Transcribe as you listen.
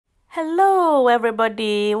Hello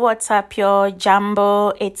everybody, what's up your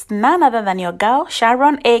Jumbo? It's none other than your girl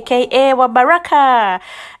Sharon aka Baraka,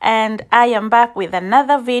 and I am back with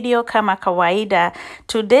another video kama kawaida.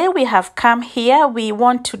 Today we have come here, we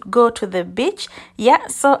want to go to the beach. Yeah,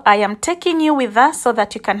 so I am taking you with us so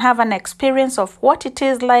that you can have an experience of what it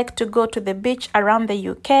is like to go to the beach around the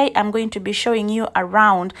UK. I'm going to be showing you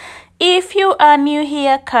around. If you are new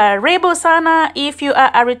here, karibu sana. If you are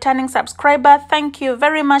a returning subscriber, thank you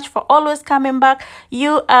very much for always coming back.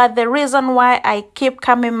 You are the reason why I keep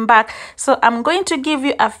coming back. So I'm going to give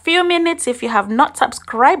you a few minutes if you have not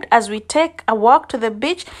subscribed as we take a walk to the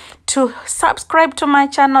beach to subscribe to my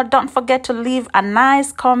channel. Don't forget to leave a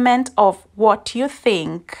nice comment of what you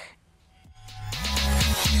think.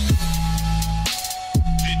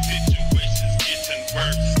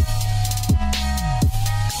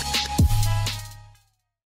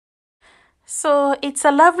 So it's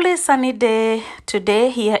a lovely sunny day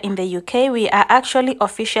today here in the UK. We are actually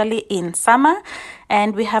officially in summer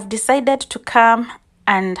and we have decided to come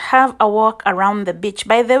and have a walk around the beach.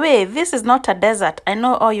 By the way, this is not a desert. I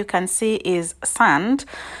know all you can see is sand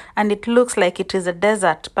and it looks like it is a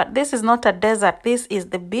desert, but this is not a desert. This is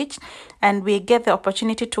the beach and we get the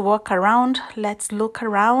opportunity to walk around. Let's look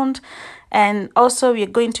around. And also we're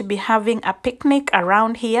going to be having a picnic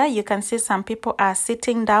around here. You can see some people are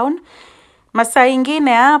sitting down. Masaa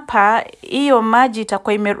ingine hapa hiyo maji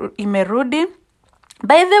itakuwa imerudi.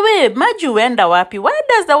 By the way, maji huenda wapi? Where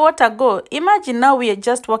does the water go? Imagine now we are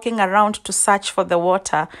just walking around to search for the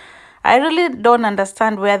water. I really don't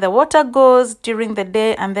understand where the water goes during the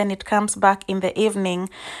day and then it comes back in the evening.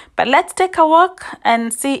 But let's take a walk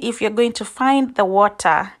and see if you're going to find the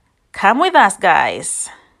water. Come with us, guys.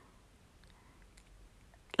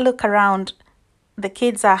 Look around. The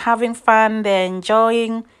kids are having fun. They're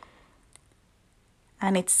enjoying.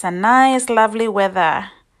 And it's a nice, lovely weather.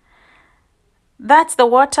 That's the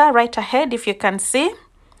water right ahead, if you can see.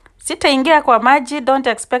 Sitaingia kwa maji. Don't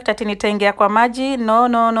expect ati nitaingia kwa maji. No.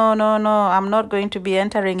 I'm not going to be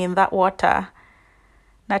entering in that water.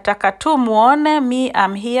 Nataka tu muone. Me,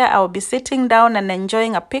 I'm here. I'll be sitting down and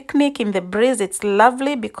enjoying a picnic in the breeze. It's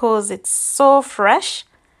lovely because it's so fresh.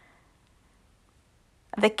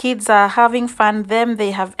 The kids are having fun.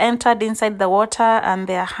 They have entered inside the water and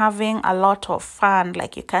they are having a lot of fun,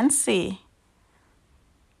 like you can see.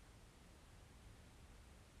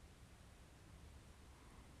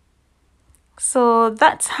 So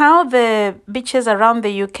that's how the beaches around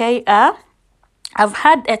the UK are. I've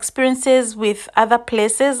had experiences with other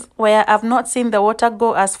places where I've not seen the water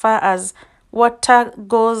go as far as water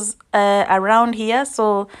goes around here.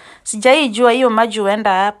 So sijaijua hiyo maji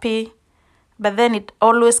huenda wapi. But then it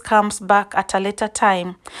always comes back at a later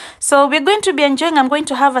time. So we're going to be enjoying. I'm going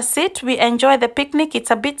to have a seat. We enjoy the picnic.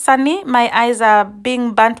 It's a bit sunny. My eyes are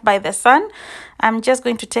being burnt by the sun. I'm just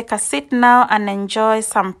going to take a seat now and enjoy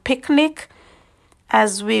some picnic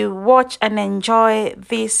as we watch and enjoy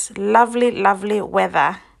this lovely, lovely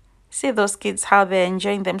weather. See those kids, how they're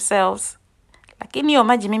enjoying themselves. Lakini hiyo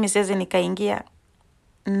maji mimi siwezi nikaingia.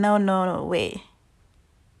 No way.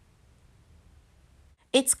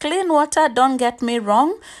 It's clean water, don't get me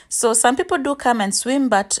wrong. So some people do come and swim,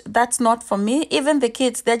 but that's not for me. Even the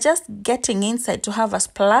kids, they're just getting inside to have a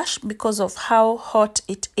splash because of how hot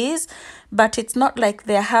it is. But it's not like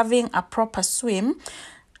they're having a proper swim.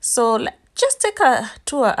 So just take a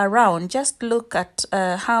tour around. Just look at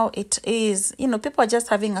how it is. You know, people are just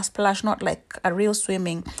having a splash, not like a real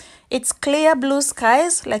swimming. It's clear blue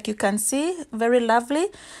skies, like you can see. Very lovely.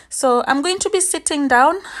 So I'm going to be sitting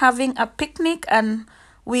down, having a picnic, and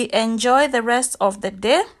we enjoy the rest of the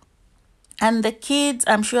day. And the kids,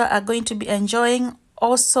 I'm sure, are going to be enjoying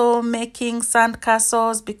also making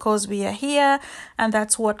sandcastles because we are here. And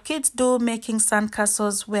that's what kids do, making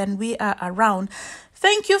sandcastles when we are around.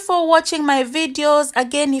 Thank you for watching my videos.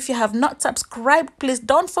 Again, if you have not subscribed, please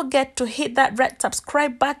don't forget to hit that red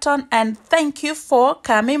subscribe button. And thank you for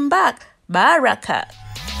coming back. Baraka.